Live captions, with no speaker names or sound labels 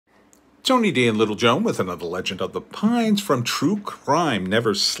Tony D and Little Joan with another Legend of the Pines from True Crime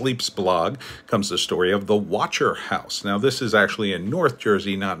Never Sleeps blog comes the story of the Watcher House. Now, this is actually in North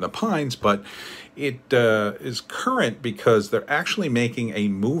Jersey, not in the Pines, but it is current because they're actually making a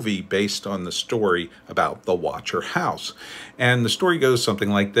movie based on the story about the Watcher House. And the story goes something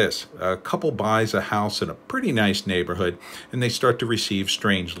like this. A couple buys a house in a pretty nice neighborhood, and they start to receive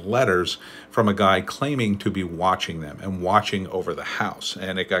strange letters from a guy claiming to be watching them and watching over the house.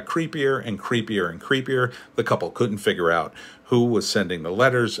 And it got creepier and creepier and creepier. The couple couldn't figure out who was sending the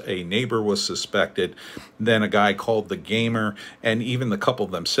letters. A neighbor was suspected. Then a guy called the gamer, and even the couple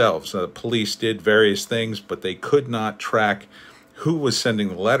themselves. The police did various things, but they could not track who was sending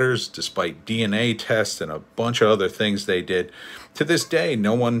the letters, despite DNA tests and a bunch of other things they did. To this day,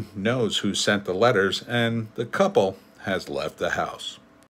 no one knows who sent the letters, and the couple has left the house.